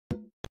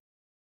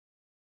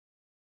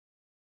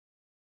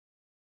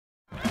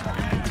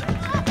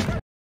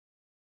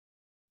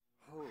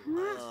Did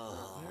I?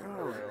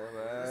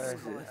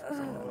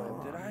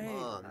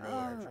 Oh,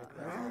 man.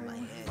 My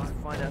head. If I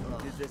find out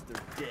who did this, they're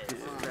dead. This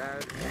is bad.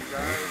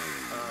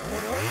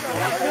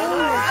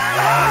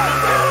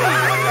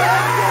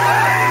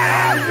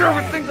 Did you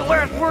ever think the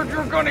last word you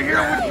were going to hear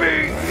would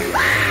be?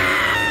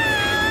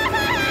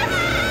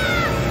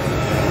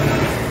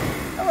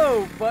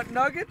 Hello, butt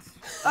nuggets.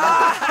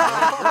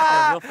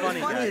 Real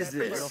funny, What guys. is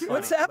this? Real funny.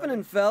 What's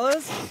happening,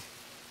 fellas?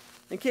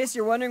 In case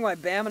you're wondering why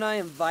Bam and I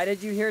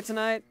invited you here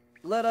tonight,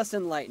 let us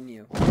enlighten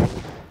you.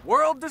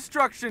 World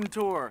Destruction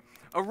Tour.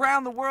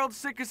 Around the world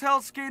sick as hell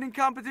skating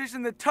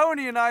competition that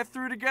Tony and I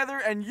threw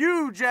together and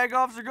you,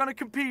 Jagoffs, are gonna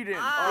compete in.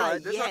 Right.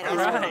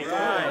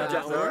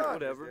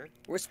 Whatever.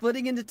 We're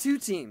splitting into 2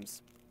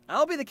 teams.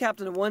 I'll be the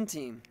captain of one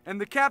team.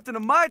 And the captain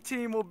of my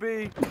team will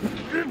be...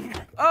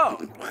 Oh,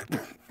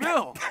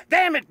 Phil.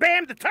 Damn it,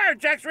 Bam! The tire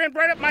jacks ran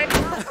right up my...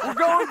 We're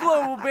going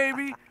global,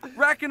 baby.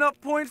 Racking up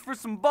points for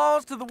some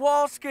balls to the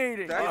wall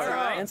skating. That's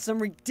right. And some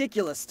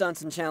ridiculous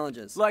stunts and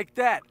challenges. Like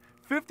that.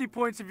 50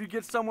 points if you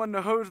get someone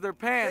to hose their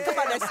pants. Come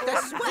on,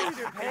 that's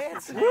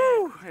sweat.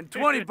 Woo! And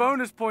 20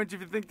 bonus points if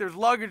you think there's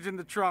luggage in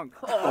the trunk.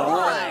 All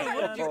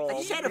right.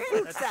 A shed of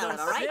fruit salad,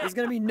 all right? There's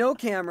gonna be no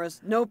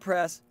cameras, no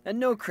press, and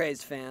no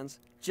crazed fans.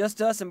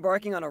 Just us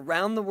embarking on a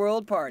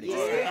round-the-world party.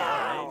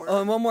 Yeah. Oh,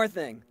 and one more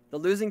thing. The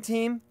losing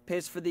team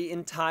pays for the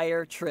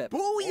entire trip.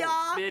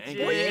 Booyah!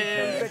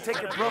 Bitches. Gonna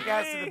take your broke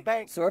ass to the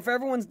bank. So if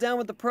everyone's down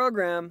with the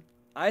program,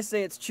 I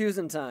say it's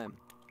choosing time.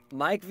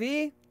 Mike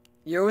V,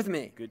 you're with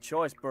me. Good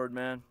choice,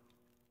 Birdman.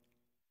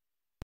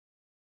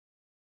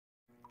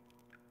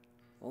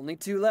 Only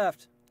 2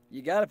 left.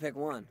 You gotta pick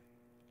one.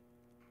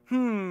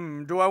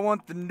 Do I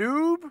want the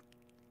noob?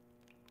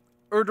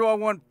 Or do I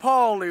want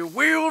Paulie,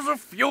 Wheels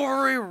of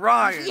Fury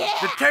Ryan,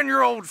 the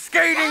 10-year-old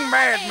skating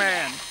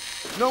madman?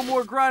 No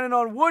more grinding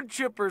on wood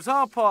chippers,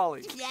 huh,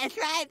 Paulie? That's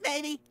right,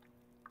 baby.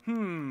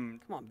 Come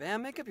on,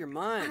 Bam, make up your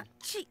mind.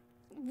 Gee,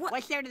 what?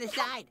 What's there to the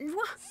side?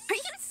 What? Are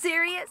you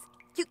serious?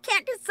 You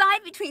can't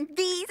decide between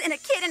these and a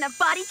kid in a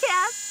body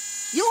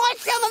cast? You want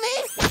some of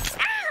me?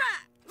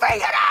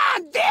 Bring it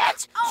on,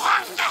 bitch!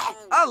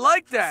 I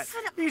like that.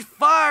 He's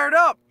fired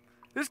up.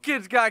 This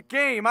kid's got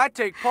game. I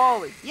take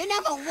Paulie. You're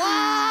number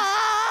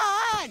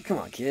 1! Come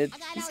on, kid.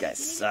 These guys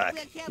suck.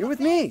 You're with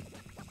me.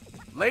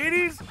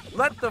 Ladies,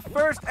 let the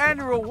first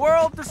annual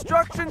World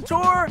Destruction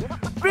Tour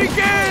begin!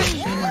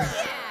 Yeah,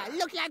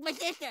 look like my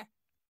sister.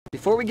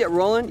 Before we get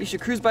rolling, you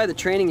should cruise by the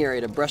training area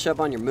to brush up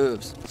on your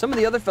moves. Some of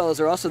the other fellows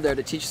are also there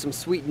to teach you some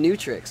sweet new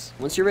tricks.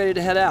 Once you're ready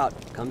to head out,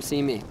 come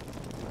see me.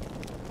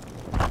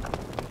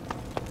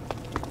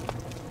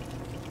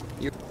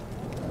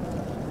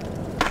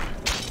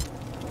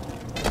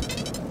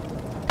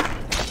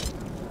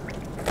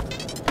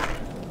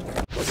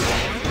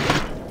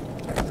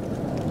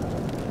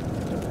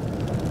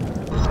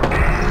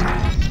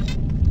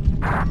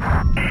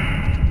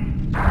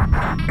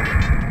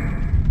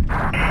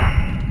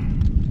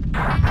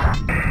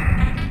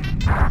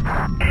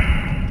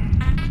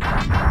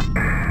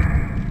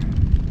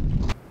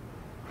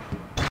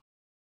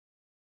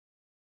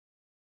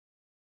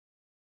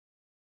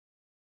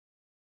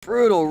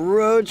 Brutal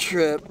road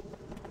trip.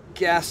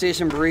 Gas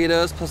station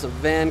burritos plus a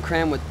van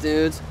crammed with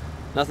dudes.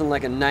 Nothing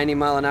like a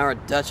 90-mile-an-hour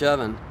Dutch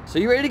oven. So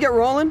you ready to get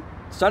rolling?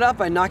 Start out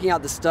by knocking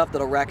out the stuff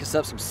that'll rack us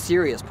up some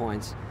serious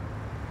points.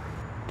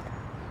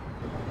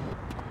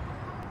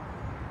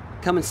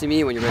 Come and see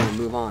me when you're ready to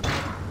move on.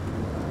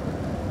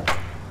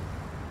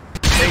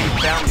 Hey, you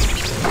found me.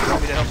 You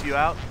want me to help you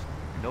out?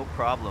 No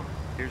problem.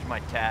 Here's my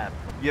tab.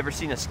 You ever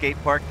seen a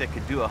skate park that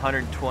could do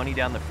 120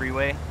 down the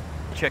freeway?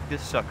 Check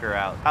this sucker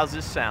out. How's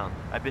this sound?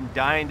 I've been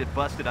dying to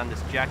bust it on this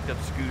jacked up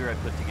scooter I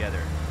put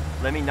together.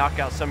 Let me knock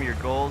out some of your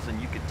goals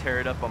and you can tear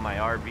it up on my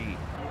RV.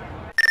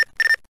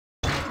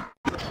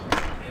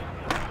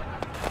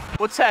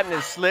 What's happening,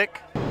 Slick?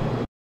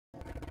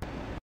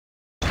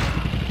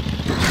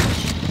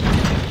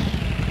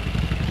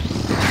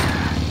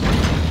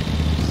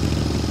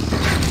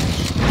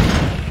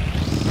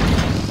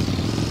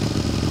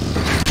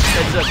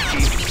 Heads up,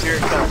 Chief. Here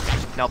it comes.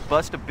 Now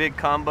bust a big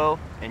combo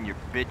and you're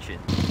bitchin'.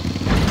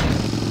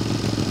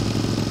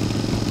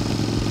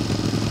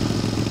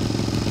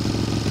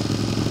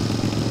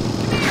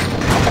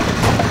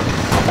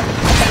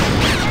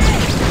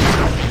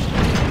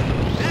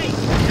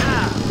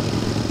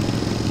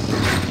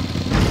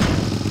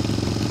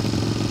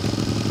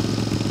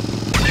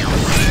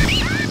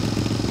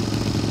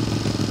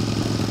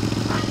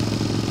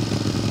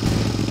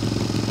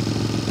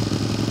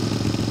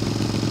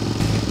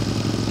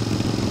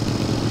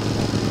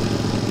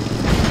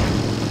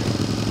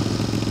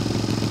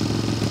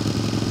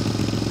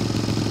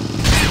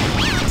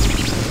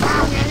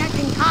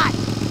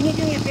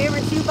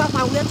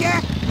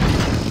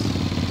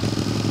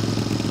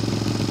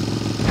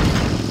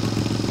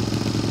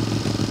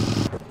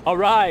 All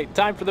right,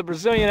 time for the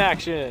Brazilian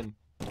action.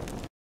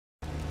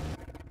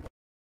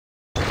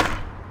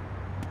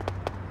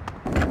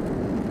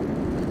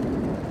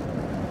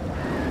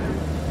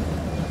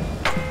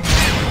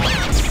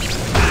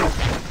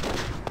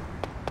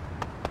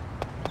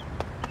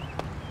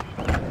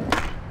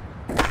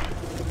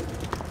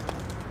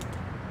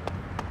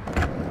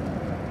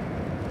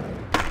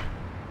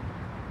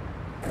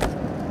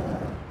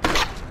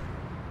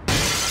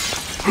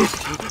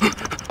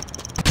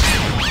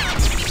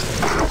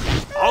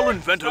 I'll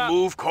invent a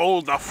move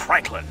called the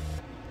Franklin.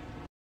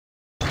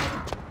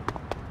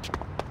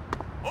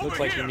 Looks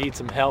like you need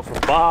some help from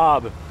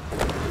Bob.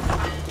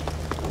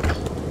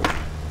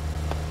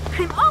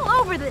 I'm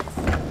all over this.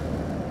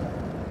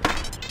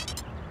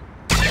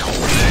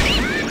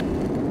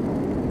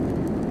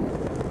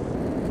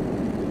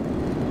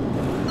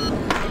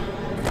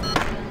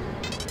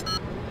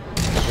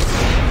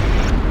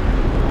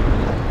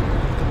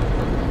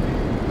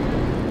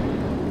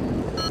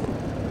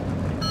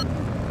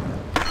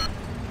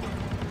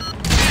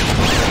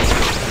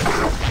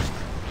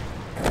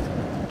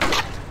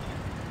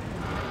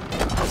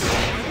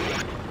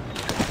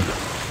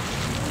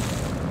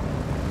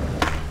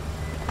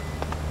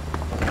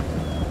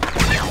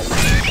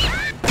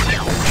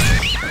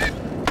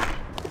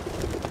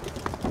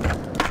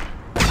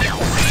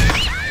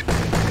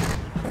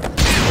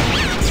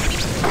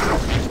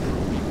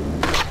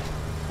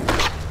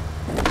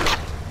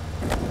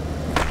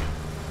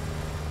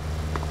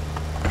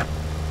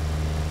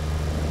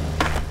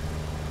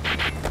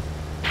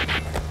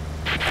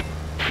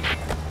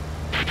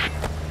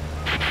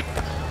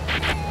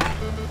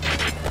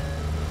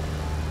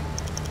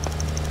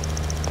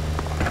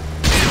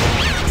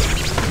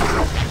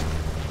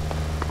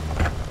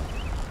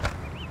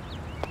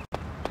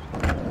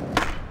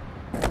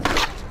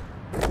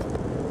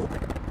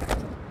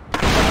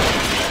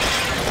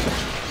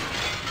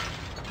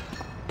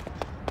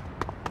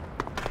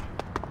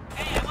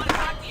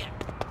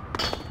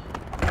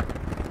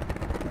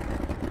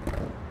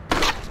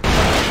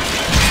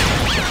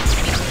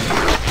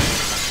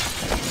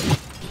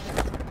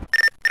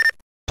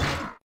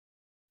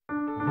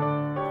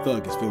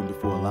 Thug is filmed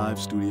before a live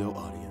studio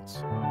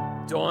audience.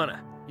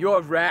 Donna,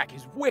 your rack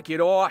is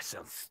wicked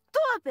awesome.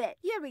 Stop it!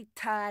 You're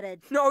retarded.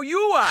 No, you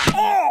are!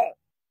 Oh!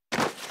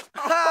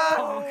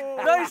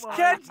 Nice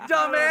catch,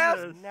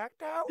 dumbass!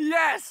 Knocked out?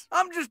 Yes!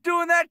 I'm just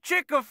doing that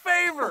chick a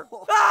favor!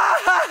 You're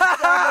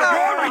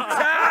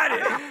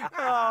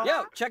retarded!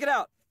 Yo, check it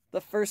out.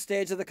 The first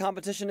stage of the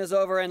competition is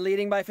over, and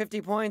leading by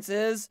 50 points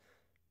is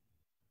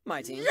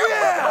my team.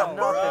 Yeah!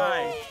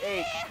 Right.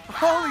 Hey,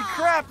 Holy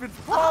crap, it's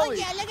Oh Polly!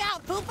 yeah, look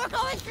out, pooper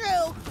going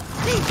through.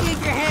 Please keep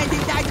your hands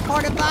inside the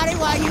porta potty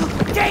while you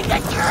take a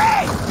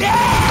drink,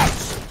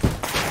 bitch!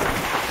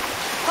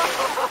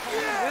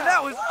 Man,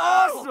 that was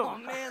awesome! Oh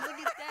man, look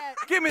at that.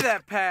 Give me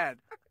that pad.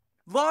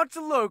 Launch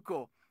a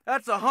local.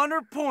 That's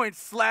 100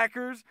 points,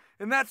 slackers,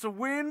 and that's a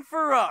win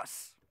for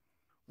us.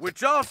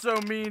 Which also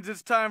means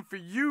it's time for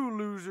you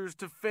losers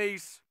to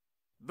face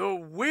the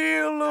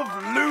Wheel of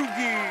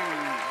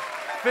Loogies.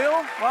 Phil,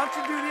 why don't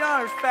you do the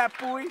honors, fat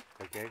boy?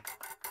 Okay.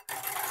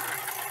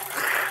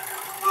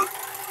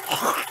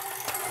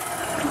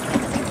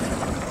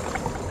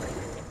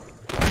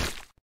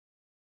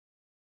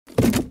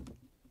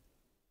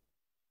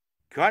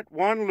 Cut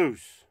one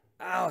loose.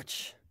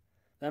 Ouch.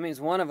 That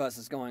means one of us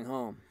is going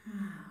home.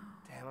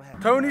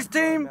 Tony's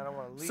team,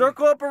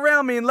 circle up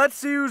around me and let's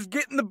see who's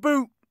getting the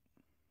boot.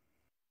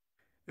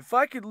 If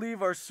I could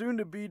leave our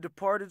soon-to-be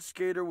departed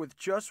skater with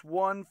just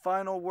one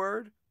final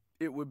word,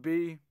 it would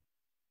be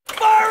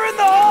fire in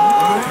the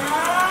hole!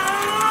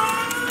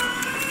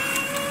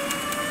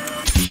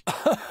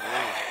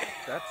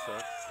 That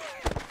sucks.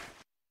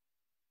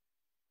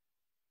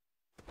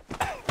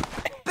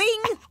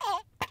 Bing!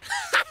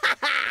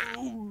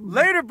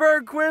 Later,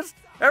 Bergquist.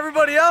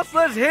 Everybody else,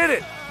 let's hit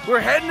it.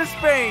 We're heading to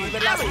Spain.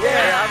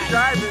 Yeah, I'm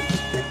driving.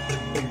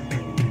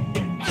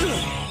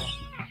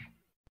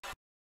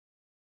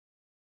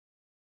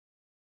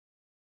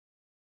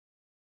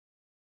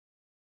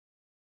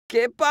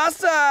 ¿Qué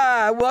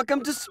pasa?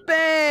 Welcome to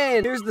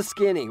Spain! Here's the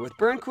skinny. With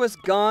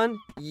Burnquist gone,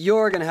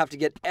 you're gonna have to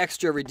get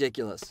extra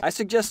ridiculous. I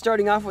suggest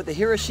starting off with the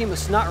Hiroshima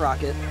Snot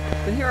Rocket,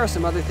 but here are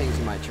some other things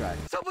you might try.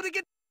 Somebody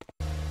get...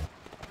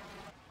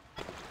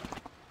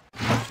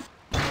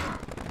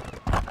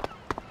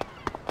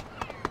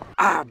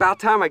 About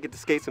time I get to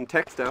skate some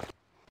tech stuff.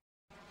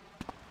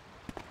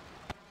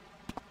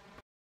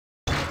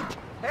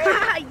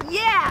 Ah,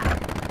 yeah!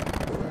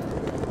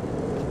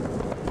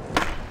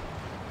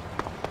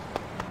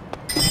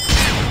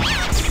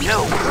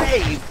 No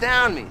way, you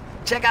found me.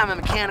 Check out my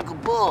mechanical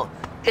bull.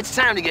 It's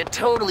time to get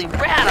totally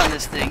rad on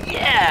this thing,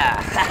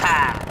 yeah!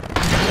 Haha!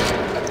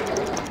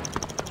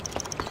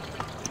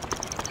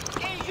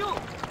 Hey, you!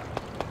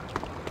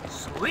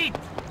 Sweet!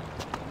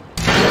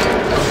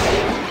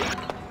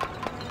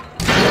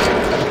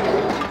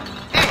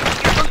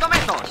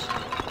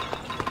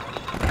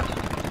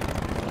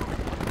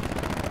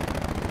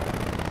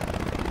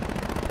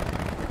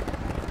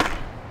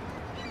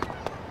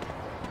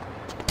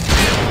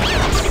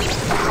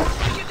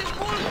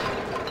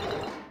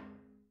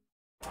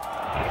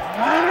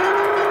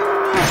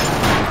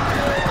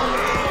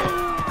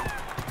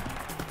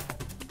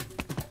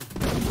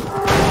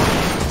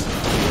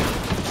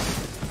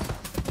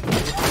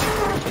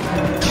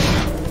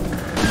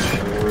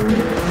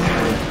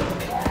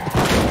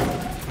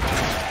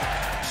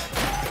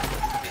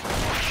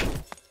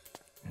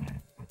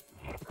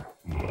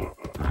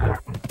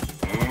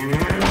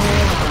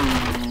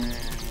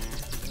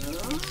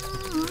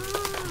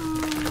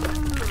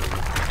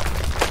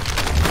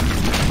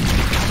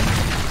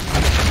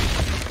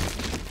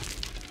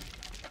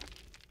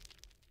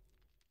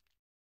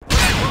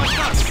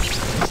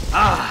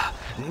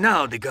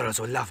 Now the girls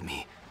will love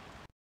me.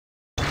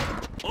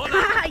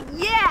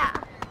 Yeah!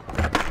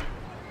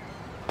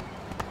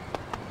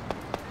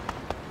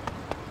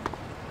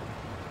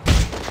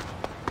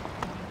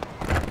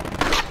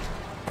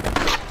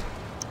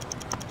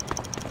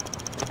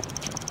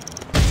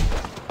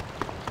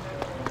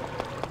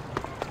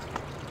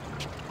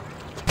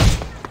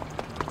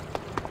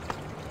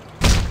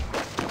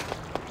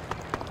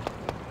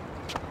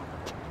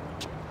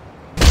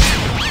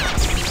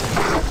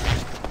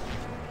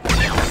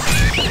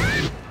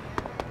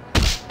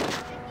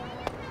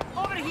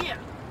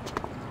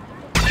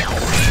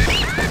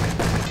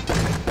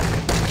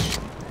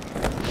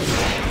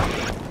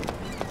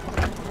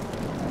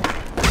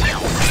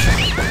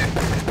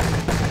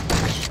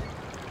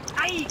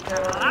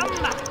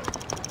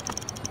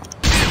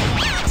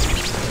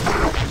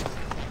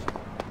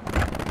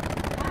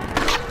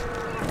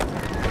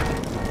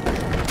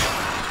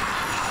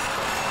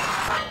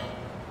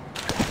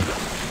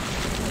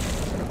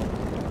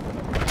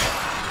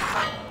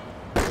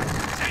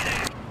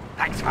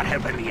 Thanks for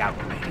helping me out,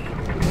 lady.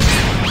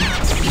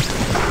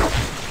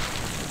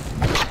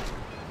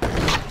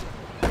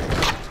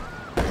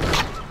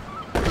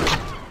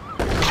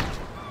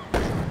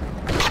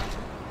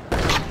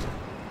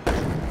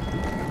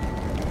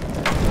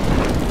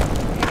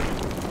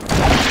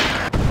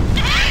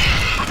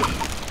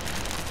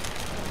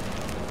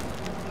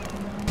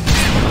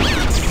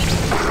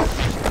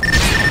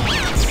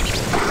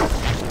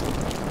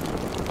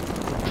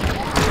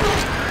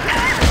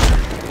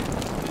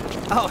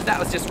 Oh, that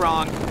was just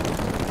wrong.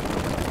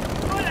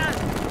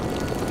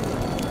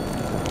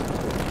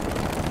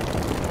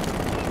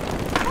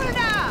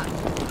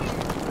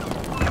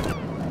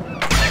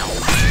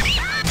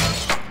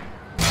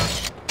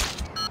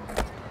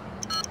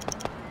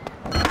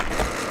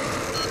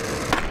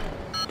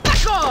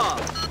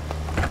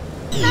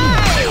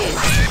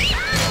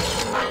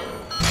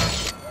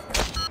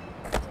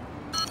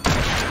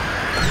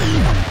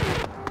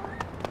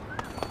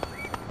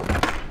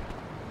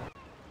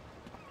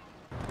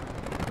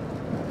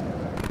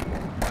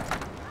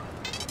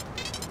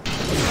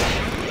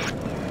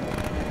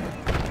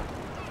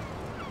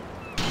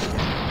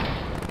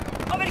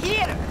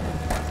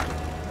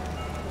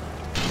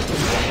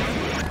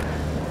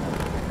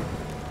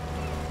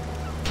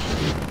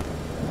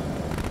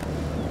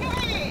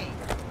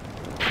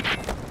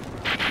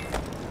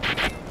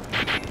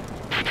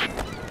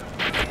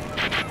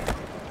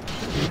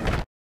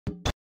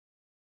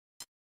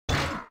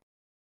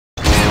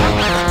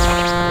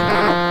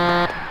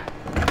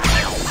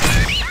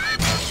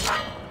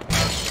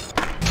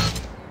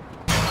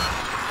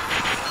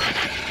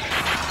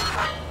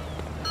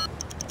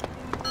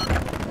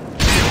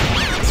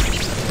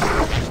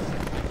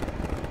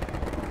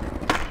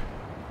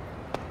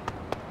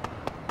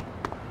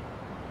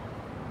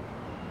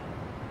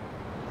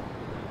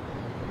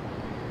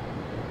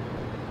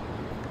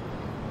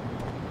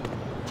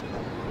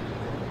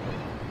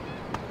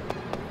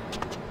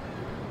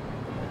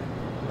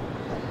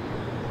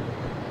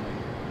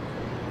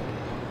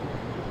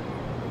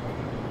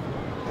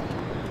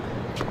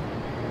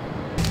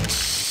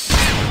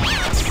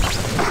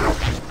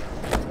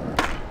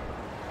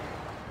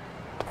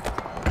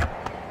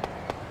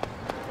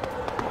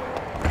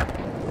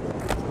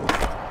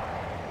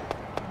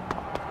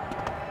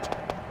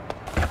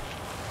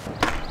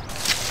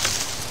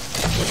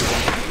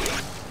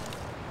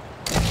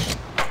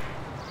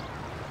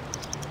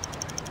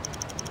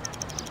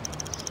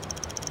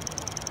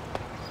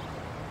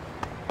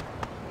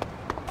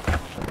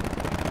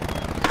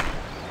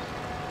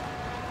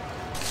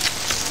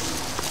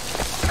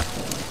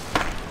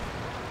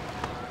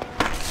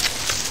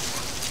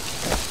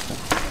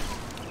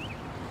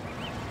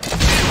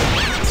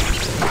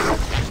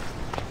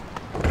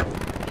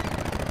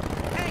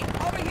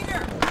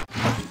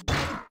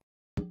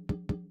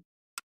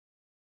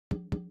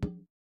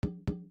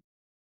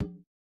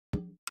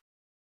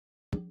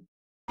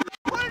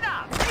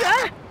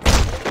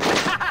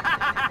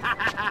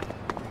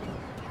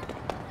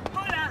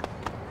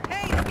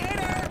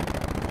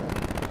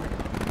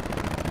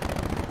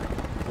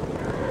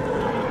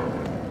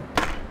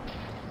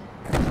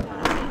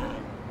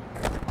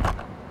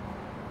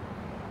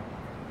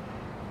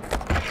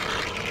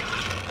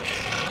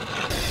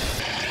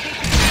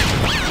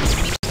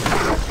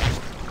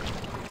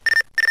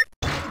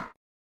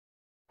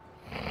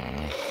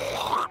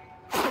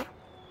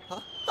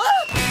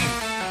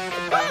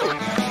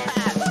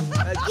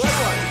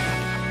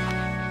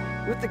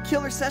 With the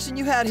killer session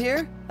you had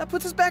here, that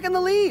puts us back in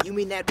the lead. You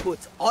mean that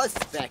puts us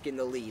back in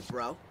the lead,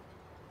 bro?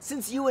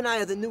 Since you and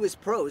I are the newest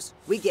pros,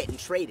 we getting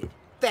traded.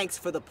 Thanks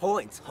for the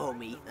points,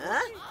 homie. Huh?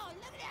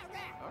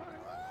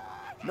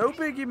 No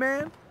biggie,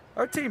 man.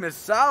 Our team is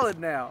solid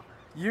now.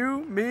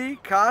 You, me,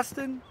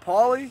 Costin,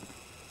 Paulie.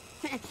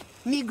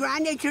 Mi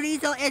grande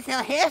chorizo es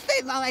el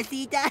jefe,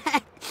 mamacita.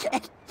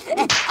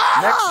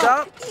 Next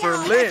up,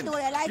 Berlin.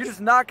 You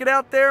just knock it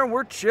out there and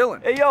we're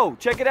chilling. Hey, yo,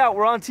 check it out.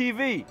 We're on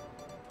TV.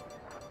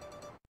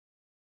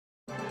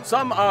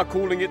 Some are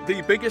calling it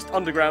the biggest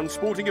underground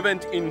sporting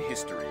event in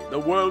history. The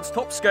world's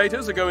top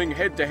skaters are going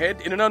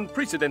head-to-head in an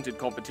unprecedented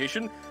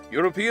competition.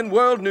 European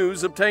World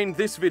News obtained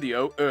this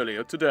video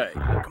earlier today.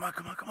 Come on,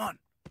 come on, come on.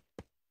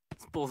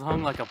 This bull's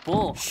hung like a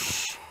bull.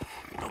 Shh.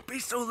 Don't be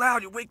so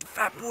loud, you'll wake the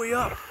fat boy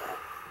up.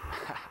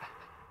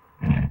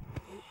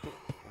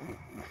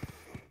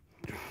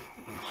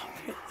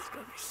 It's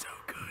gonna be so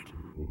good.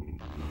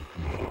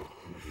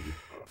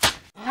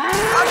 How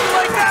do you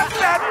like that,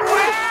 fat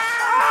boy?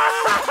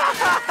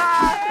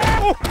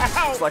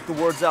 Looks like the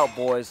word's out,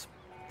 boys.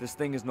 This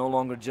thing is no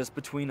longer just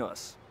between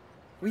us.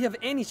 If we have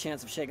any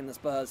chance of shaking this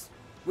buzz,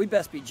 we'd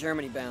best be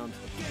Germany bound.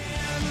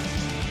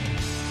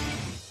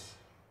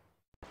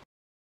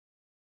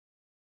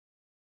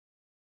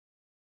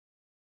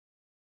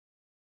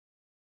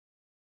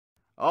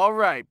 All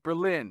right,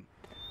 Berlin.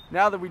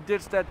 Now that we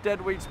ditched that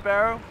deadweight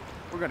Sparrow,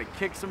 we're gonna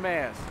kick some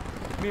ass.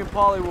 Me and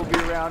Paulie will be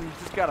around, you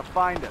just gotta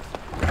find us.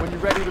 When you're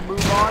ready to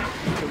move on,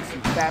 take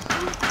some fat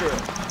blue pill.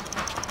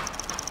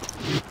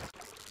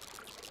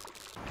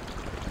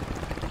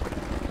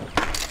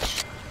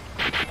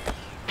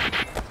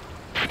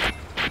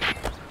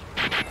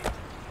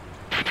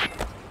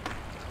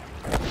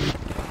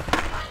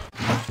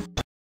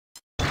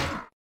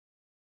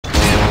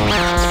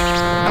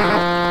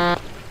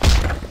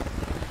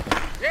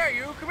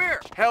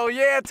 Hell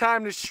yeah,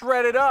 time to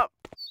shred it up.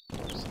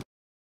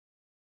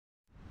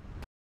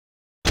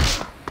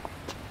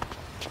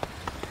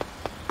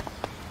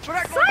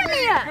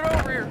 Sarnia! Get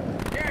over here.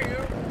 Yeah, you.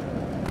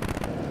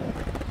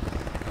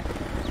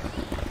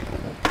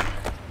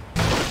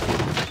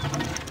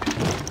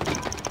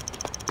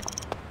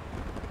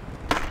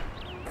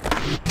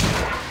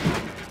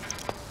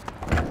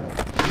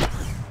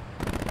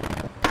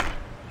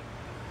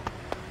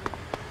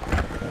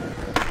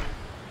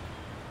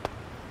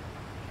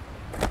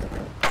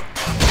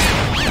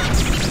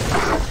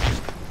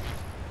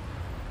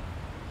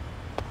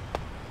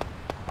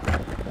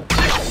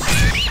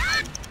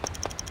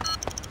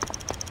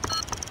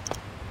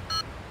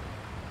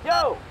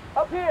 Yo,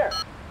 up here!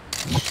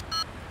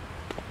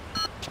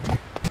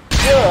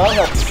 Sure, I'll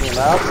help you team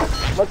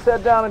out. Let's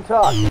head down and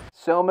talk.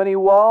 So many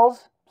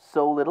walls,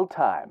 so little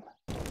time.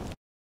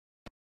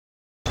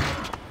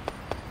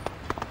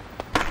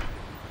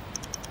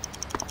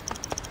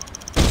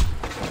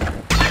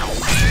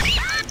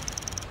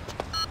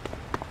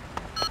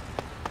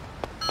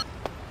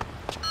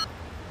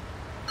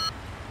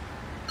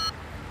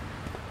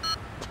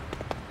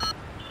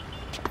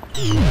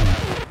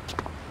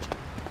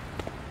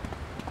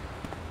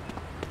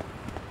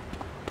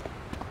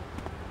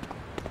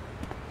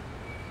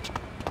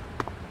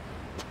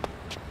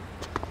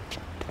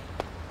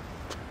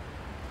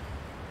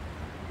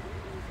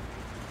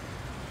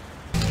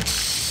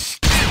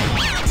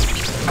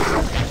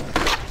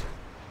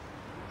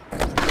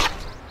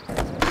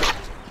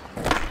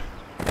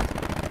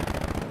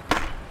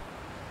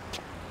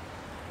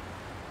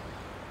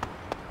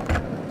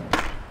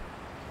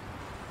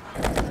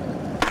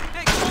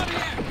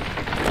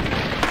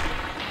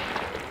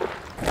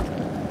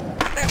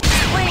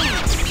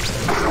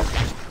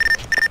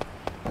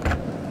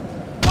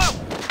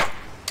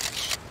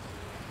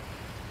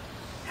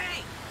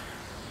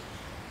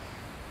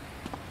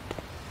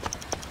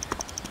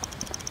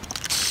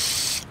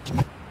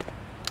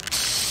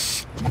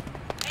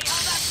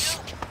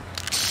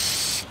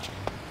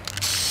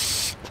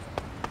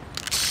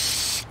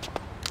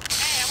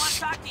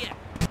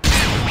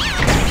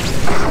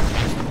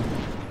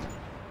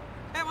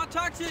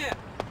 Talk to you.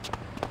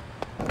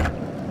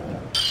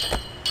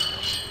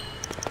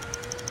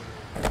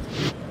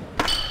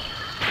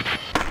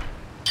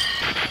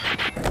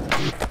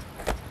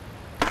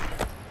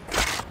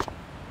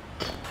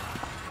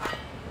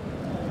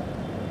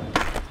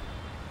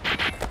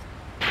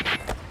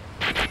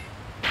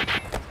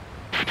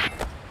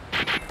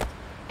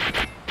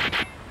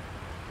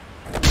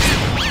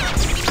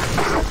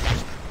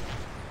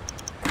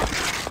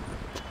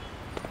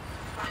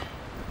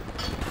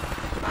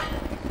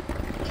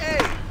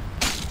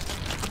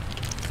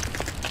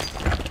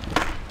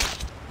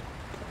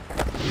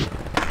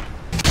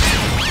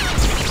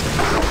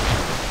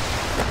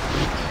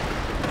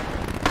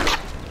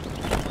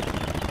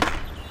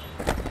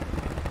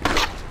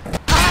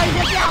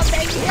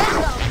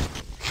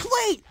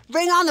 Sweet!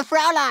 Bring on the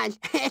Fraulein!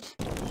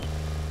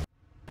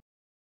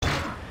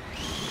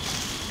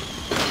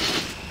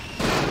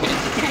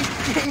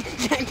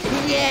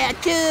 Yeah,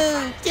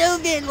 two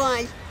good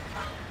ones.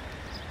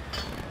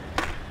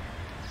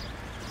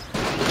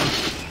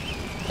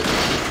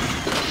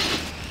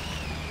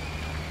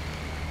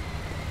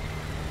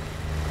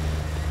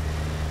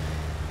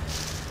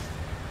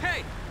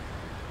 Hey!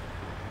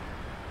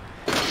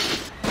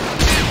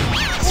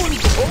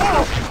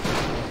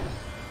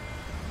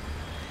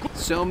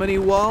 So many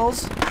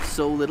walls,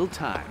 so little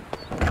time.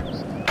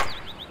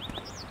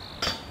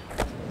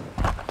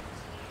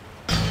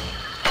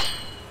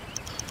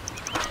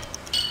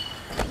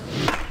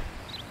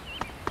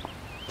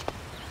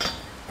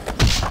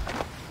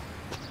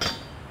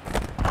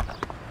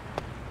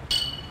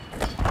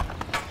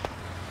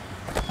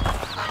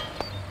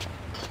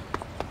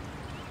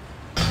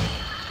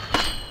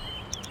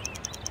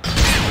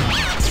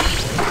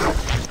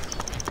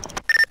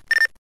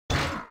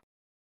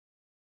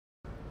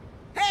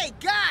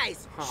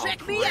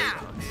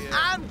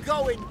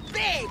 going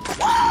big!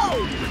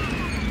 Whoa!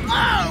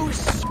 Oh,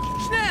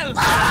 schnell!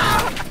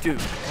 Dude,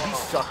 you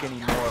suck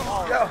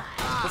anymore. Yo,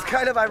 it's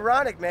kind of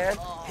ironic, man.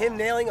 Him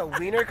nailing a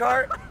wiener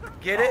cart.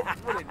 Get it?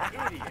 What an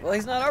idiot. Well,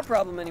 he's not our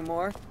problem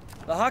anymore.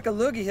 The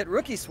Hockaloogie hit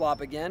rookie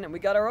swap again, and we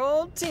got our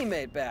old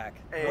teammate back.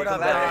 Hey, what up,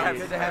 man?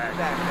 Good to have you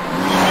back.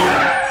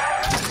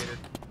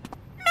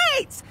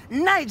 Mates!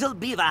 Nigel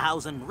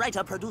Beaverhausen,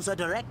 writer, producer,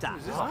 director.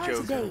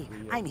 Today,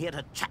 I'm here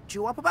to chat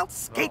you up about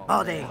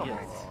skateboarding.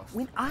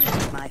 When I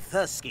did my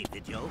first skate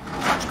video,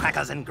 Crotch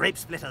Crackers and Grape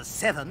Splitters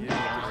 7,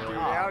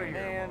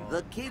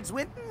 the kids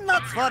went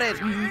nuts for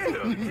it.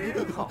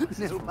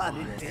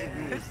 Nobody did.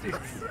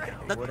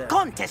 The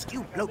contest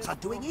you blokes are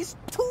doing is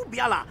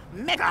tubular,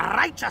 mega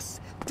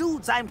righteous.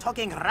 Dudes, I'm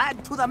talking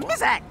rad to the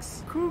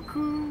Mizax.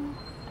 Cuckoo.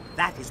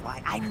 That is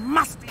why I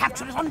must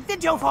capture it on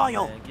video for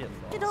you.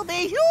 It'll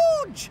be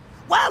huge,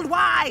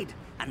 worldwide.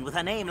 And with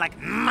a name like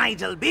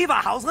Nigel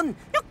Beaverhausen,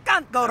 you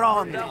can't go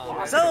wrong.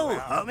 So,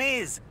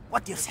 homies,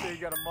 what do you say? You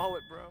got a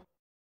mullet, bro.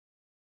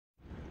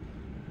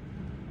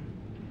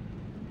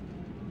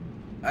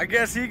 I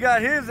guess he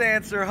got his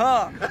answer,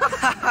 huh?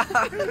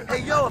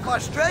 Hey, yo, if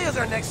Australia's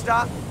our next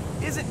stop,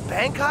 isn't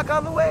Bangkok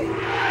on the way?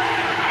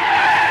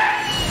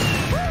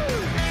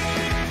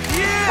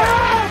 Yeah!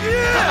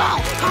 Yeah!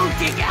 I'll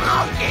kick it,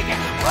 I'll kick it!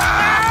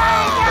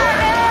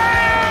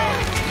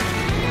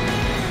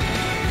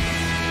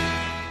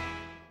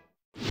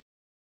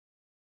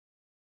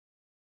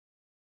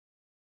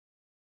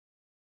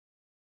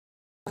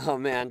 Oh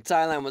man,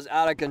 Thailand was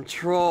out of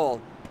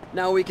control.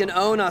 Now we can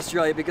own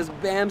Australia because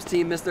BAM's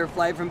team missed their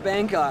flight from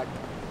Bangkok.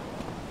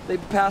 They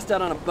passed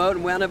out on a boat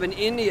and wound up in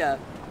India.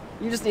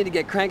 You just need to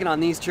get cranking on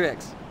these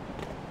tricks.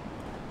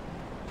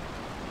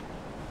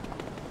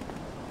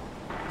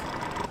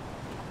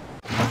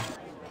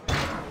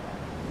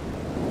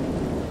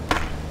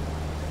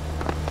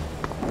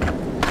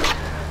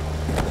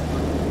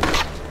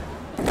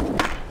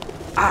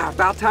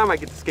 About time I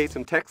get to skate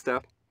some tech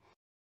stuff.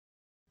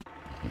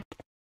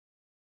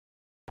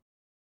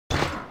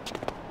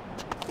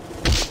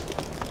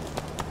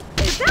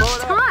 Is that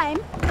time?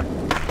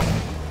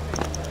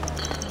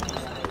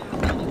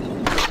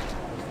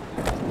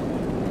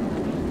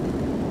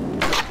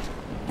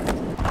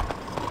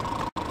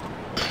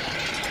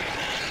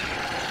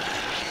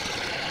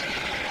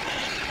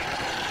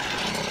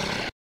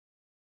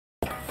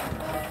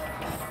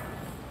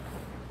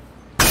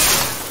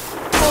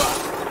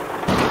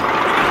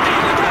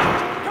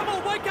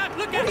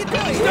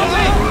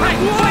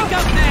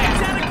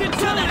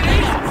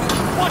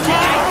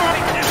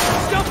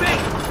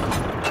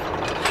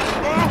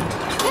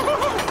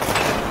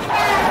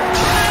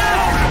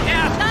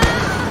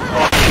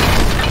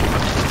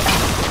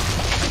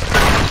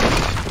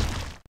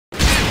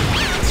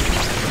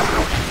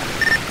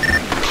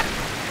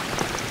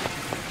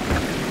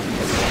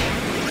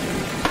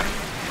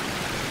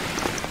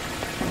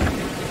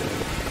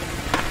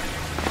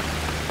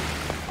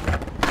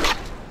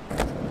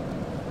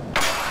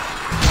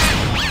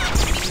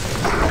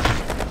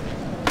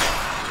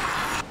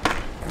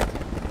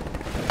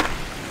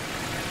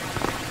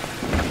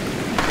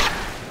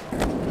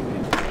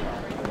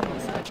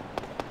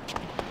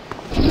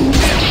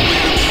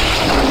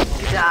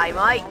 G'day,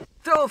 mate.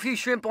 Throw a few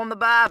shrimp on the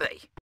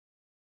barbie.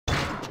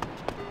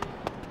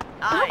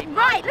 Hey,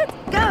 right, let's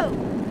go.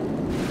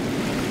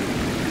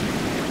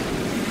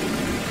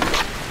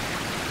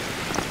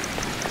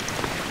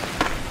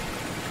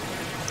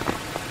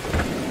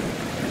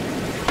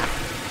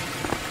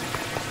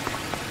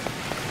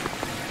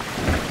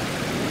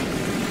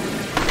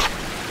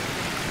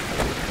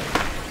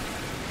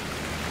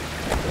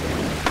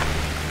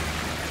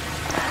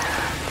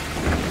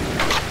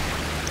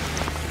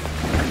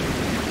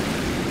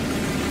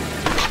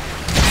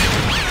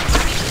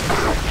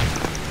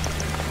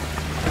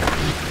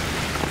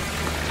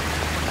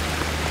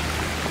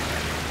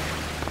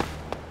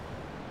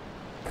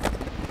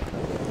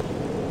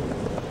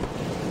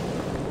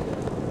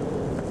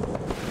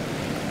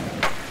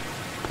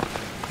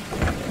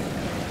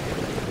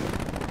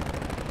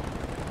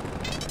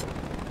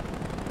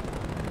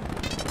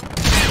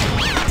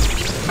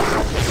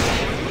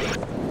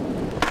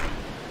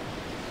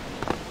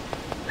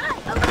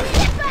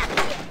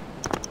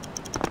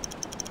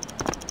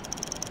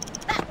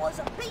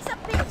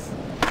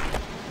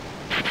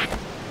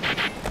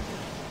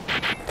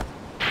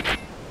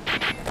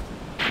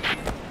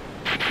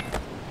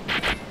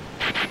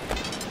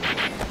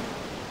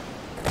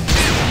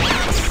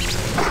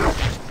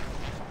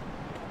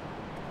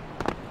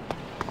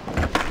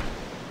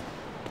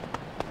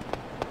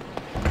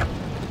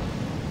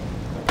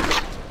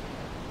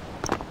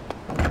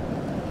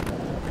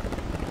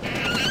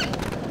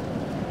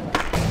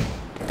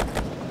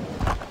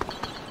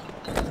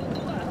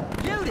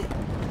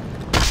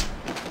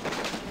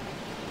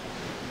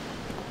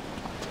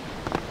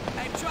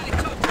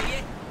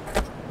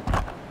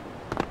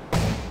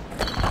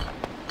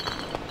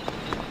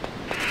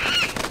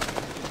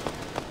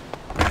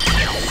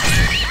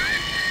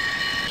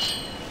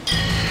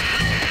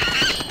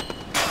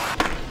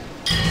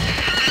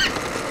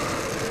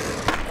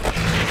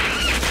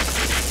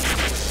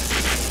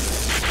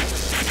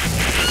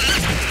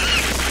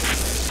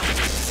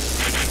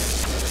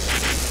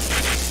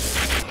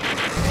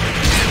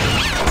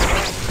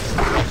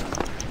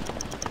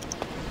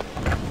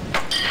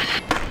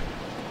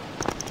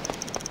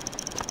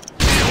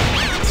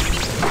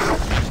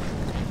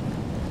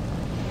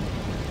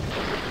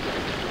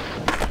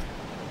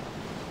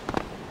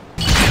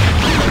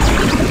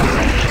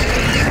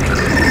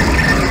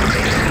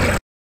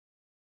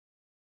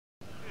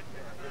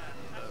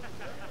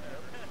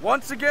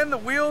 Once again, the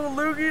wheel of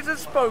the loogies has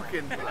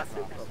spoken.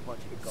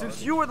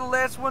 Since you were the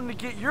last one to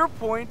get your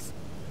points,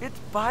 it's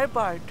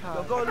bye-bye time.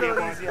 Yo, go a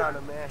little easy on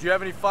him, man. Do you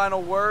have any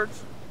final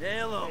words?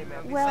 Hello. Hey,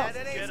 man, well,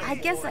 I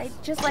guess I'd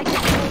just like to say...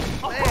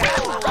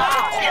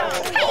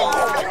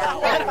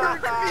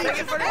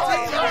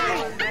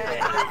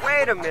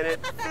 Wait a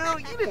minute. Phil,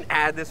 you didn't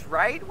add this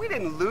right. We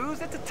didn't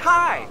lose. It's a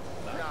tie.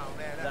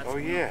 Oh,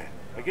 yeah.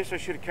 I guess I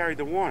should have carried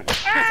the one.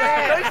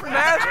 Nice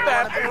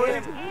math,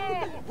 boys.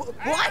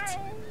 What?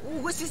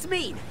 What's this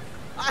mean?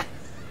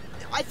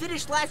 I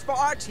finished last for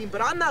our team,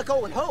 but I'm not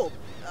going home.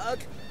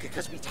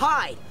 Because we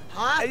tied,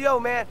 huh? Hey, yo,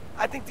 man,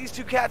 I think these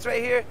two cats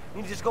right here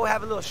need to just go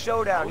have a little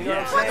showdown, you know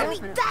what I'm saying? Look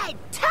at me dead!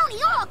 Tony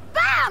Hawk!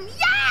 Bam!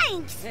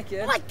 Yanks! Yeah,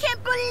 kid. I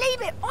can't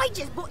believe it! I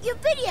just bought your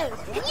video!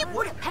 Can you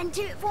put a pen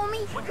to it for me?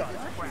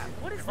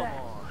 What is that?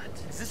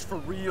 Is this for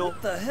real?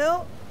 What the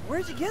hell?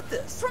 Where'd you get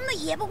this? From the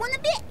year but one the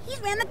bit. He's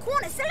round the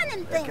corner selling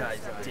them things. That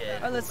guy's dead.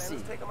 All right, let's see.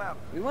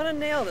 We want to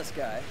nail this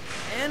guy,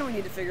 and we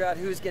need to figure out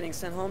who's getting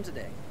sent home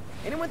today.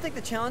 Anyone think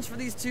the challenge for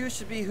these two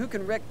should be who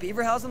can wreck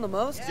Beaverhausen the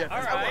most? Yeah,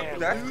 all right.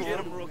 That's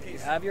cool. You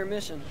have your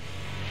mission.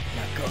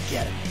 Now go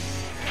get him.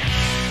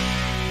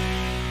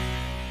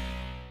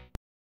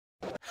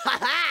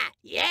 Ha-ha!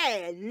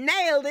 Yeah,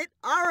 nailed it.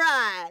 All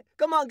right.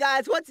 Come on,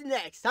 guys. What's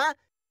next, huh?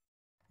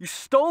 You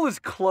stole his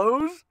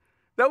clothes?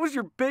 That was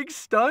your big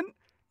stunt?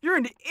 You're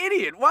an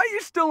idiot. Why are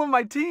you still on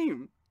my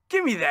team?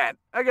 Give me that.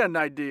 I got an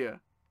idea.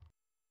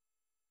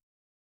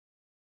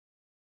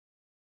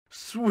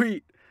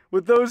 Sweet.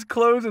 With those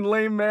clothes and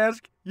lame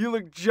mask, you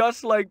look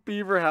just like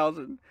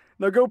Beaverhausen.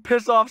 Now go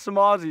piss off some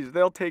Aussies.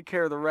 They'll take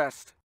care of the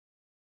rest.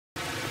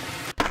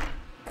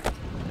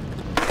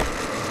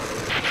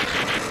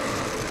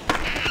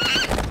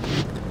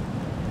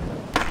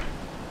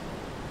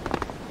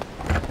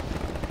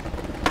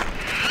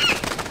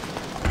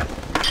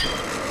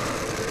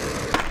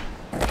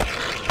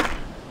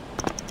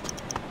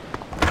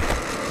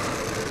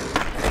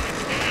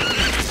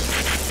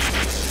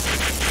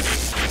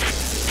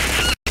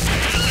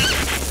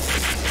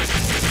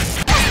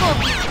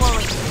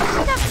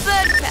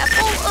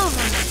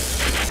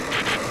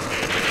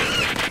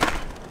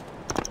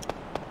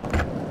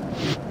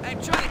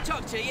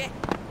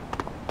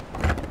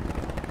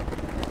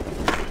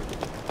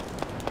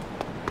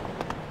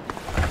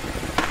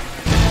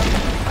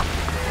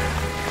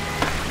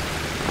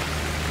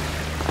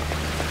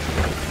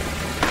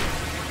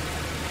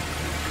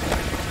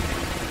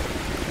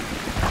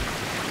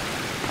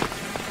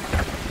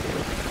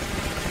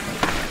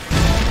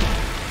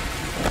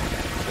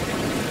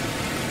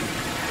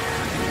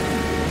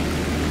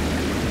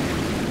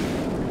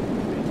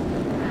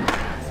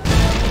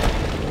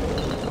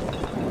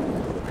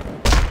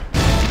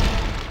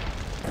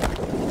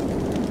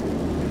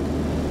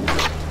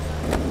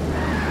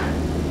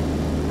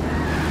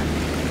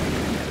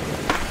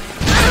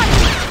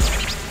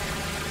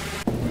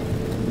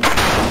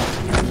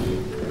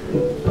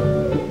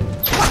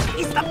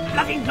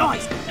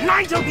 Noise!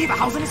 Nigel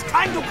Beaverhausen is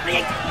trying to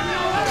create...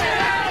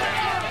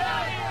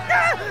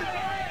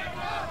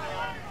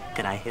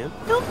 Can I help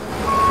you? Help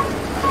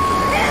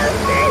me!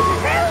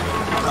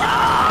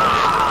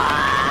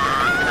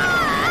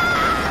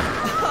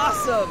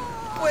 Awesome!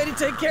 Way to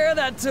take care of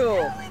that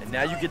tool. And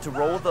now you get to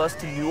roll with us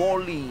to New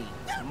Orleans.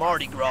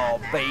 Mardi Gras,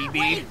 baby.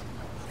 Wait,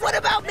 what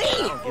about me?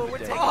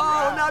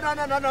 Oh,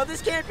 no.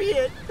 This can't be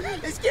it.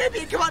 This can't be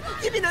it. Come on,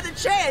 give me another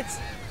chance.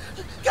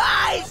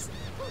 Guys!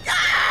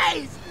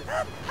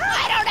 I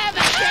don't have a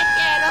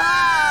ticket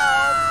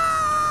home!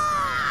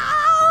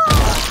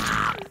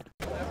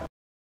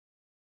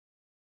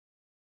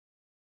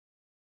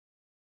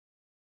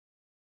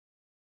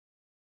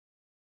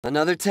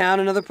 Another town,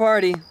 another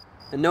party.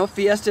 And no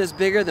fiesta is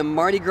bigger than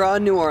Mardi Gras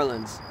in New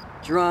Orleans.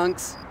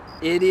 Drunks,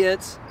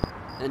 idiots,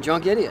 and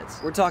drunk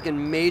idiots. We're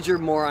talking major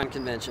moron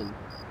convention.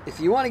 If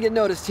you want to get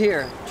noticed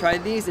here, try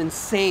these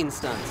insane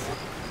stunts.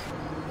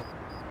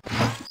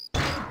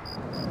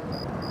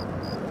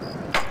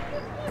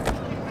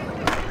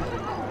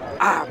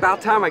 About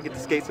time I get to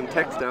skate some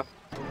tech stuff.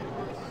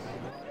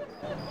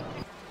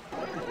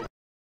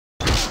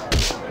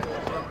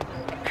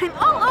 I'm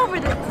all over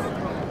this.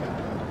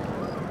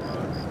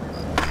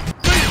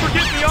 Thanks for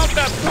getting me off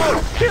that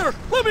float. Here,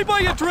 let me buy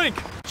you a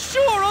drink.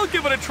 Sure, I'll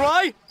give it a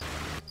try.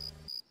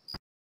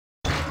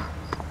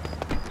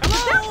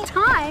 About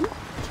time.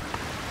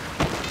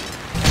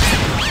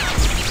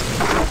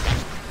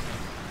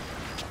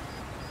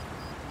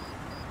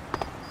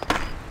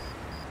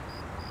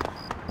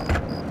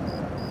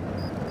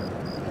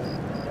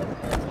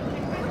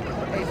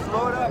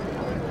 Slow it up.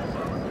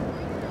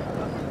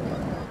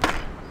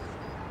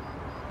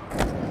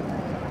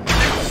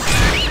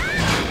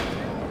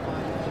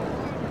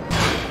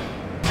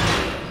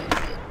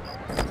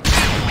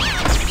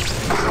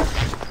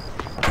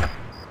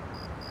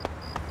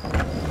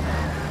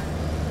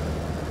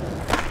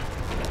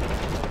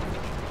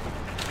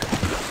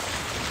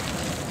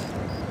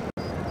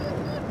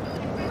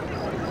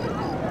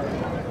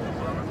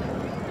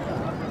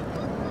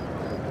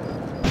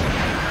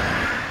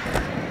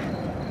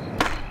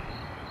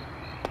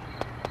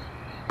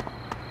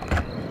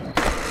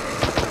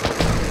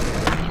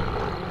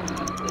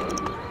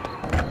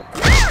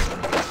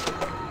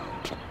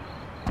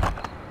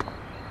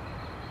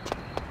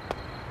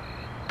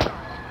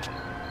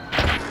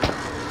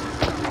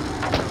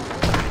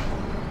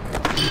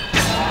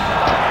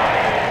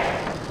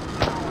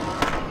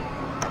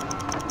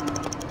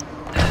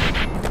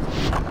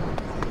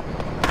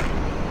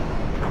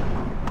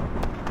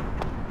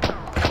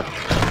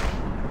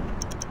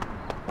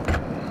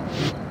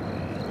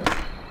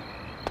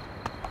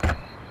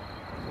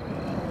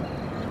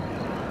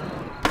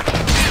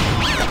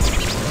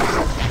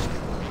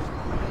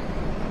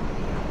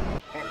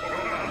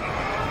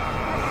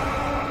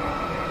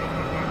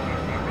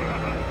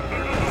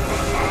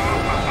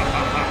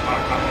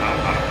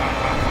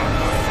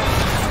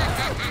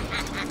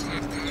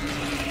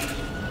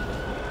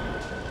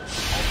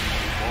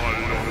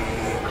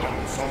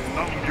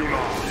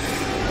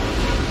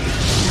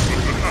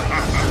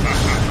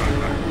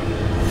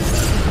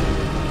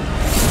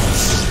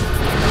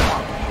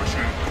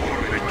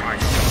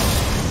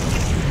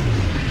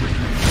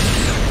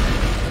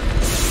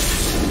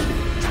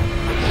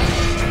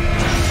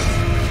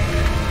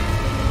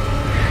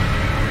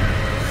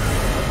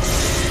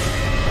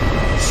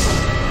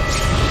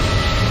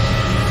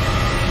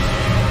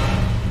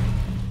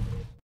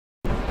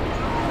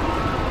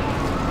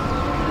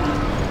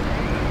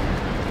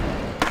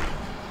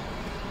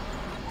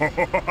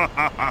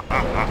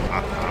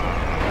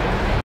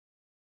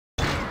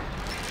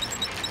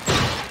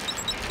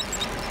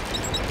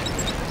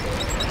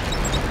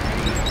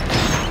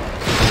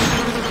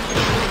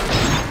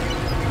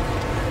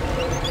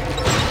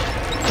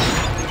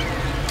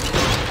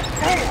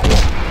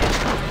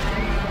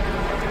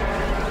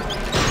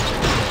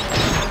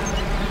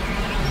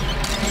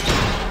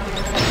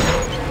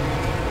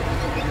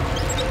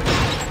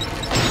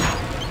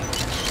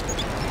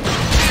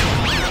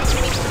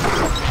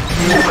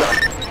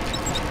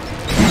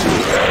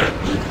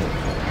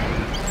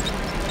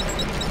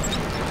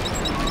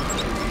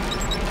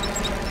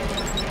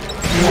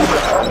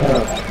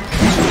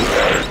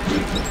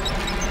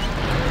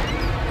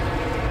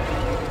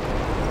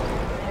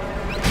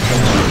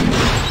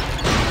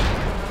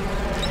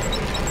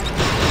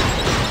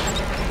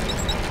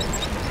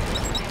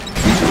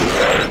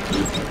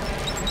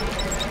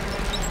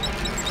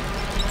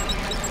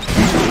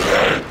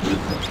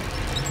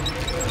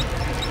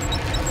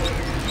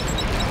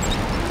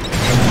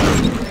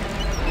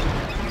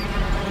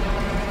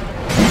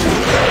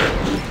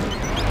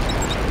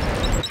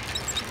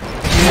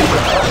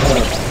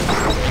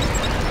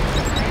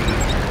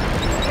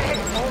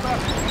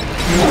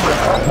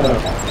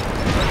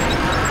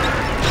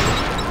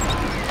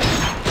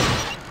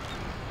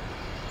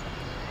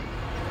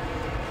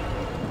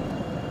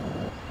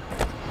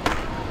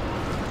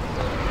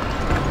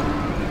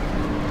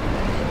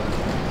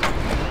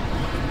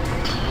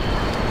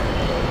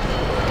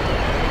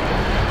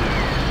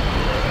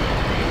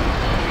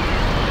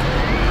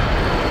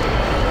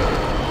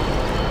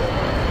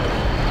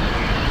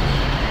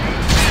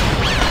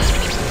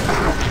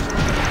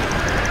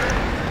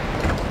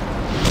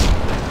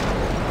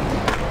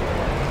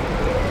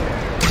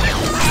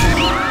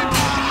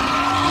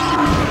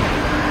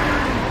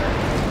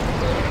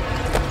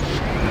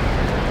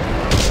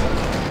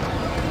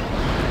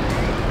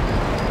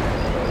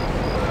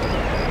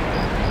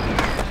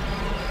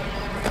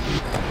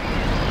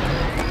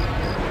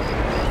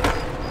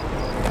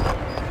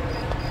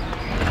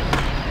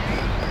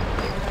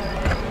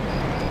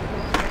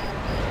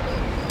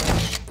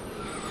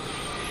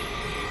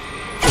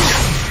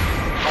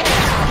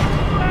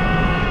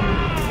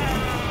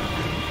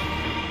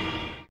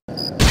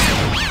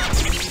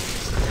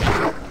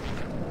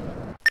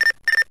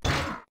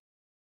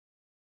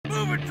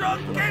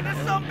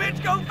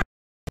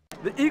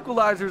 The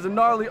equalizer's a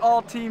gnarly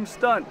all-team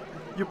stunt.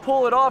 You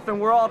pull it off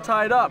and we're all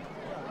tied up.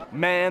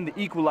 Man, the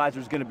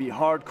equalizer's gonna be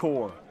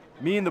hardcore.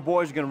 Me and the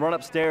boys are gonna run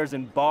upstairs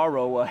and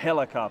borrow a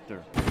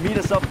helicopter. Meet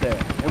us up there,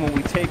 and when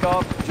we take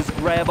off, just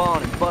grab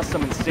on and bust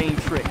some insane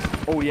tricks.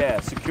 Oh yeah,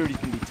 security's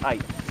gonna be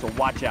tight, so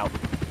watch out.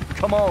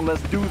 Come on,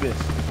 let's do this.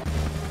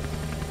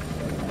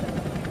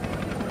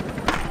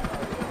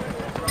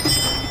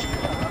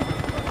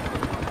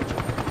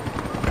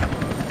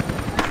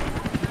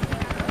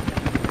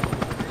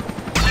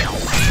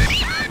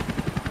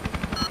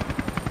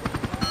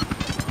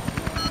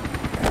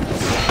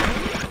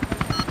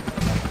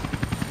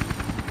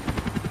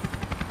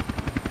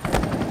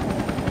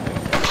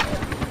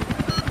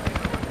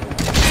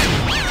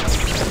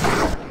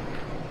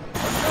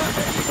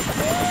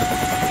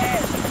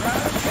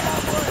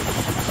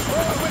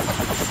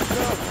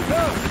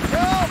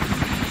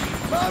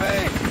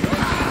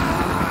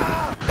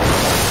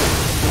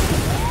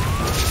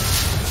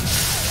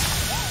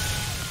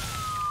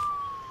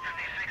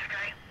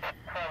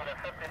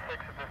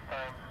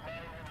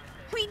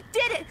 We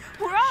did it!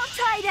 We're all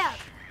tied up!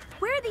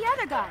 Where are the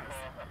other guys?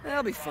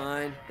 They'll be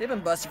fine. They've been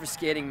busted for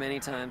skating many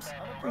times.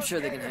 I'm sure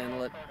they can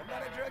handle it.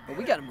 But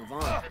we gotta move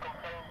on.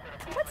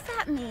 What's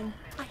that mean?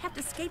 I have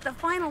to skate the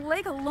final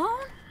leg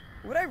alone?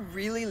 Would I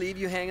really leave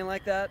you hanging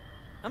like that?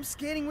 I'm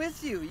skating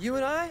with you. You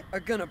and I are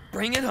gonna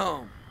bring it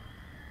home.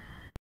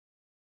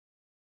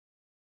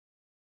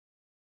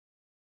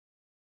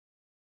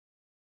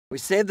 We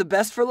saved the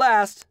best for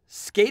last.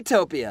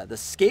 Skatopia, the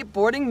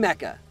skateboarding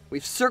mecca.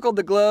 We've circled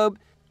the globe,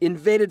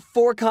 invaded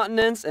 4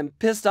 continents, and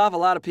pissed off a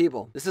lot of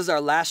people. This is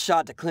our last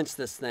shot to clinch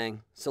this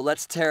thing, so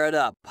let's tear it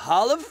up,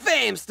 Hall of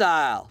Fame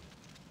style!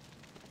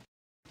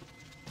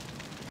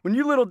 When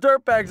you little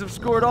dirtbags have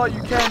scored all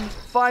you can,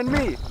 find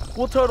me.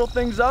 We'll total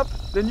things up,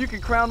 then you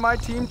can crown my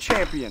team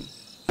champion.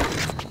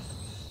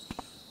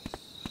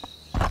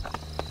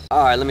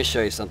 Alright, let me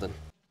show you something.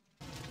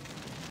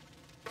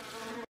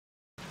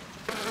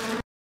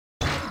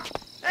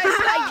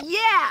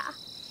 Yeah!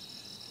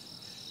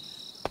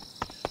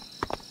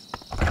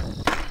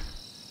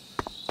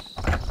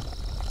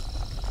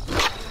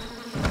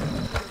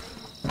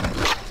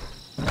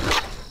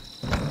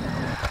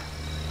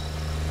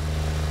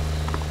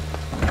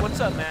 What's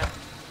up, man?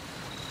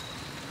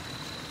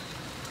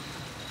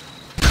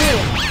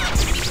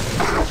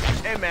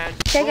 Hey, man.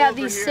 Check out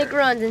these sick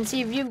runs and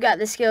see if you've got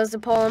the skills to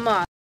pull them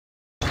off.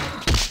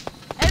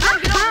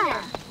 Everyone get over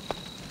here!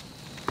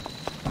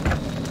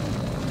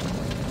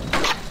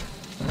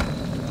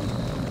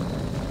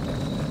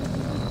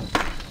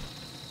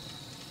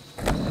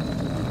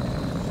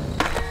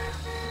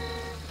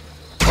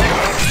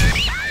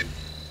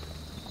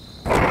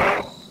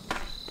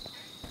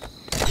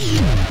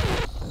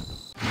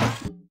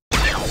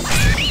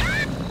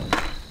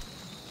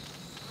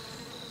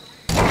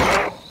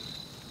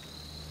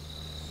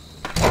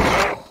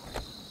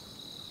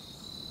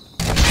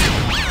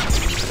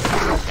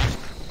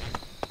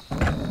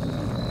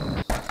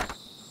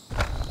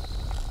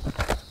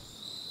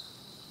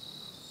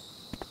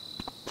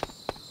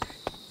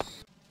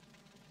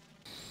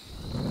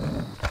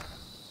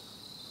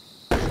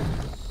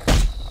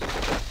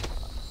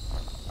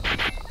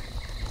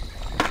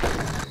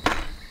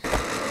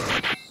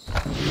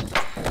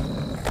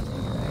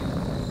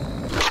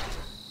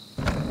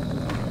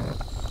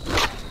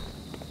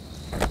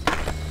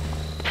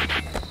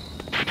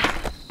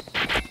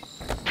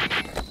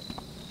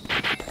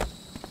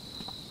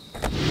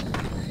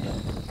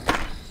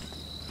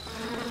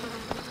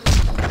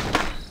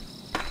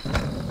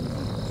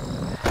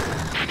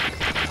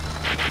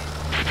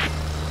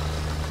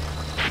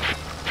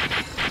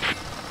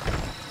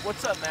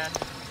 What's up, man?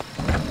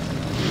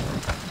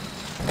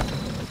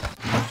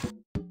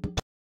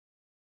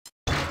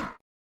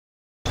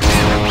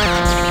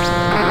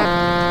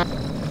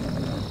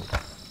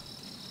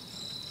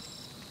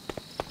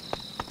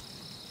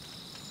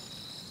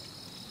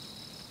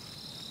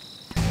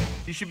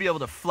 You should be able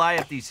to fly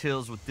up these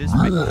hills with this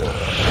big...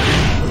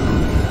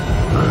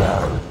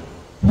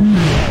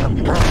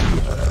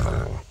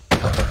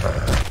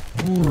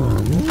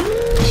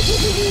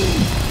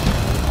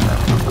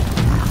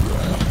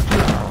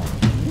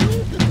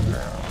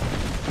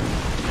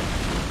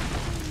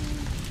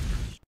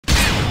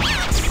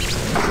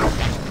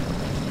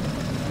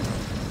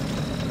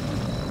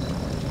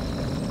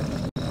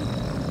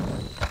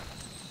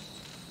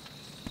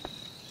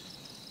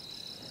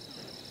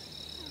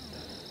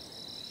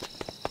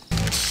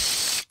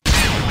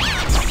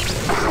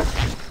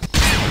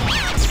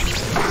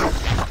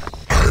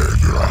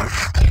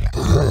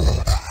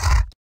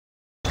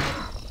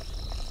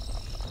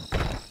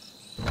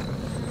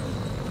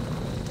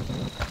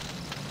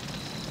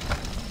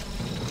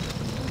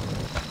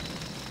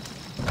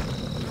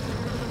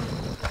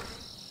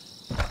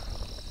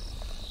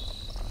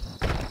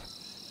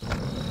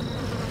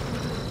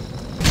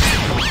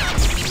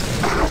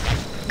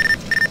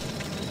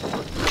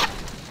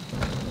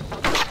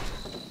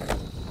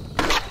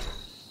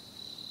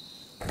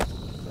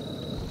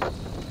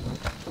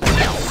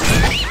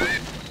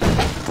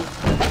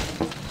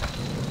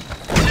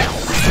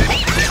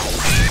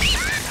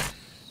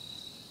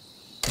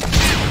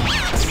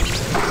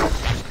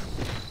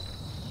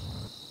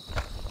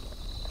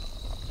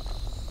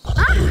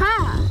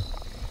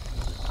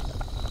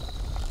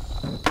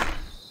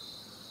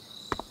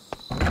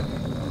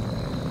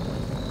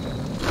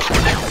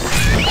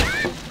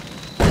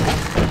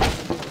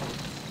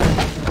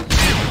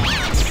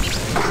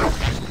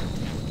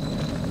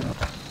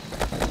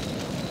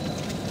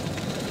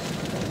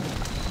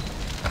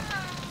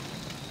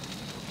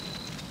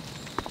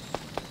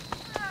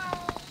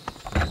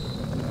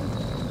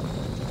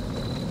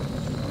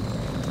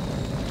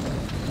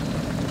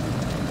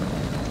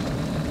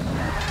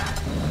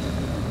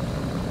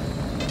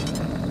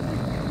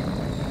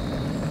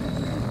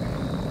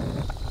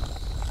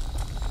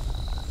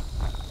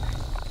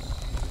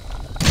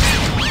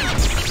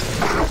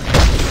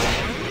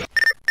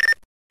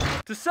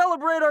 To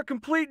celebrate our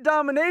complete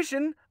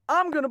domination,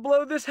 I'm gonna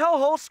blow this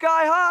hellhole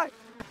sky high.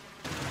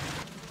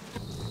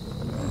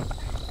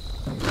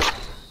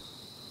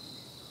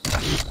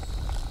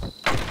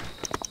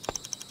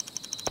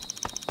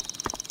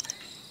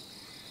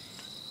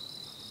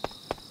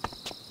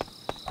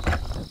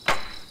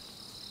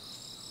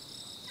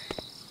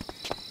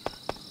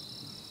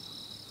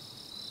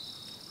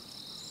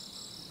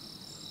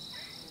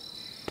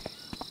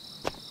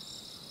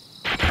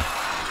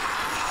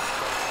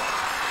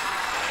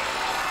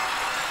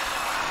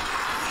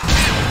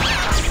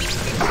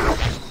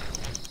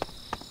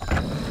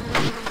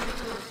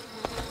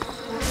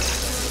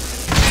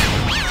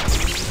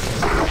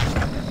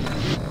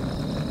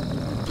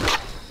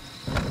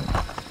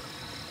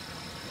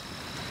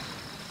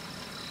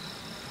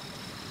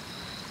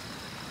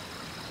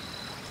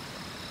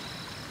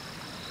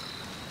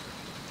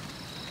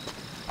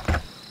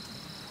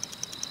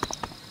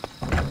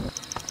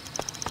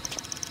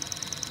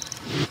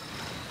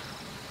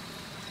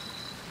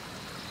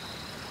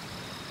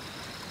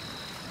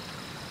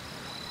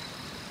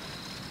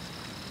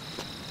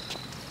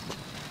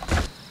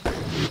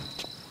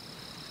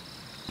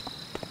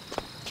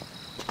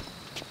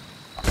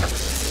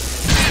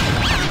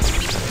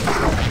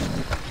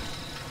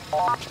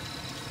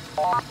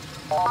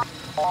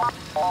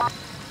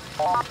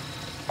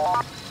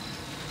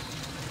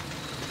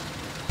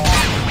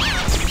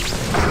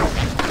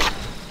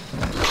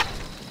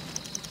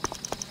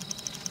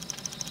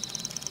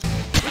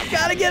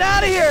 Gotta get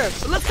out of here!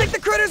 Let's take the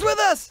critters with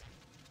us!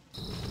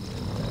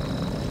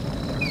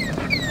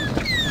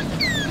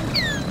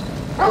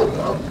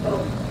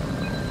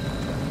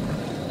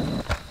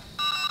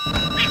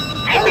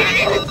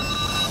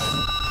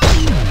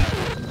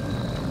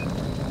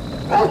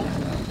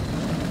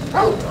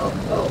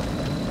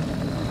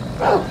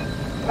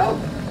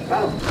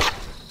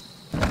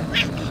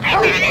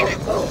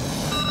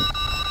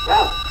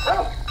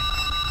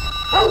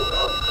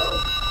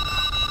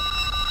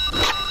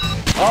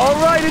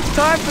 Alright, it's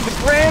time for the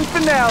grand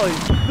finale.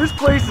 This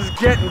place is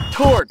getting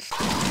torched.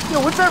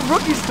 Yo, what's that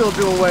rookie still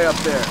doing way up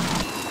there?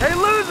 Hey,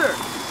 loser!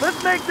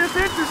 Let's make this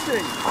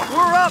interesting.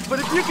 We're up, but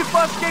if you can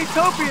bust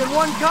Skatopia in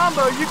one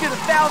combo, you get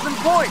 1,000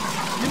 points.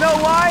 You know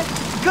why?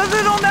 Because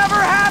it'll never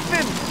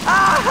happen!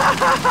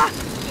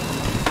 Ah!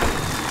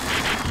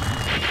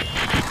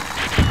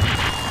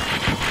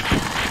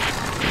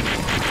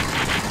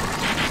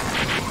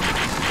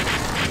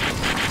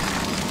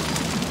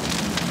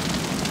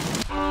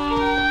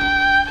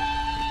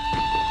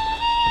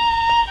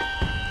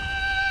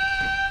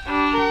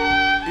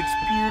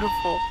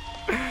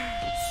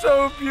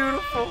 So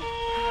beautiful.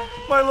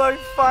 My life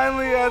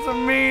finally has a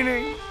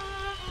meaning.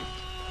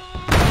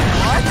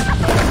 What?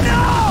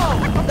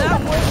 No! That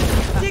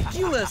was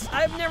ridiculous! ridiculous!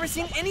 I've never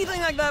seen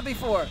anything like that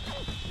before.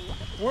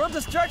 World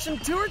Destruction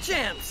Tour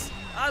Champs.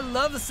 I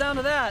love the sound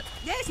of that.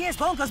 Yes, yes,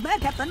 Bonkers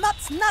Madcap, the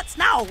nuts.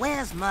 Now,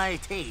 where's my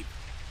tape?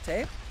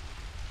 Tape?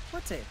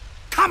 What tape?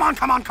 Come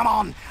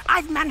on.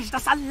 I've managed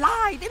us a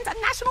live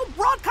international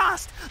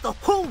broadcast. The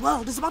whole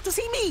world is about to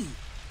see me.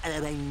 I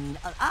mean,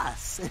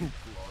 us. Glory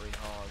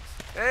hogs.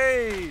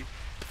 Hey,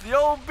 it's the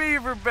old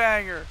beaver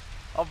banger.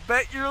 I'll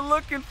bet you're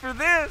looking for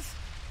this.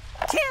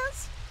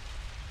 Cheers.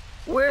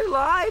 We're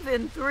live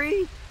in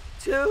 3,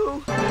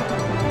 2...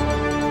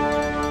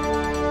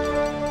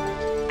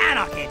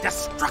 Anarchy,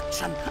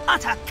 destruction,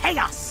 utter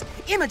chaos.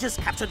 Images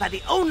captured by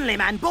the only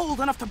man bold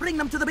enough to bring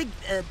them to the big,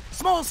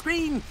 small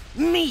screen.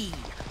 Me,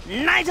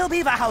 Nigel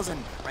Beaverhausen,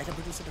 writer,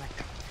 producer,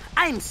 director.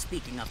 I'm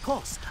speaking, of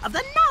course, of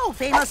the now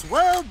famous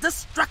World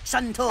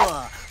Destruction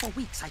Tour. For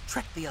weeks I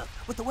trekked the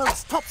earth with the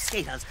world's top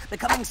skaters,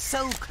 becoming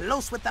so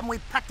close with them we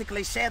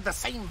practically shared the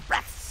same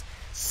breaths.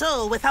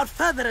 So, without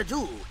further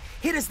ado,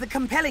 here is the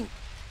compelling,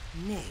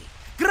 nay,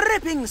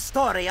 gripping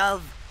story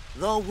of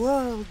the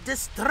World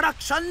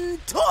Destruction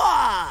Tour!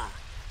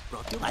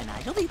 Brought to you by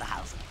Nigel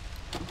Beaverhausen.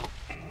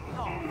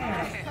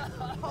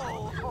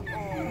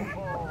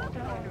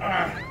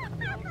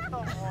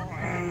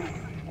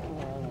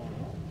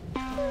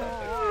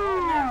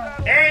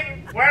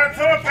 Hey, where's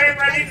the toilet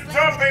paper? I need some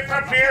toilet paper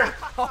up here.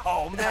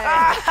 Oh, man.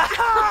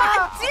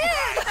 I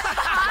did!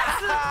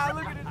 Awesome!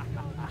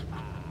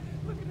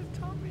 Look at his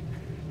tummy.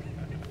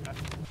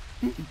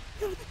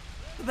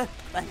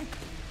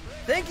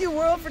 Thank you,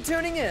 world, for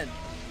tuning in.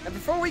 And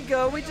before we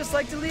go, we'd just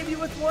like to leave you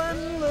with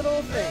one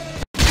little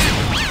thing.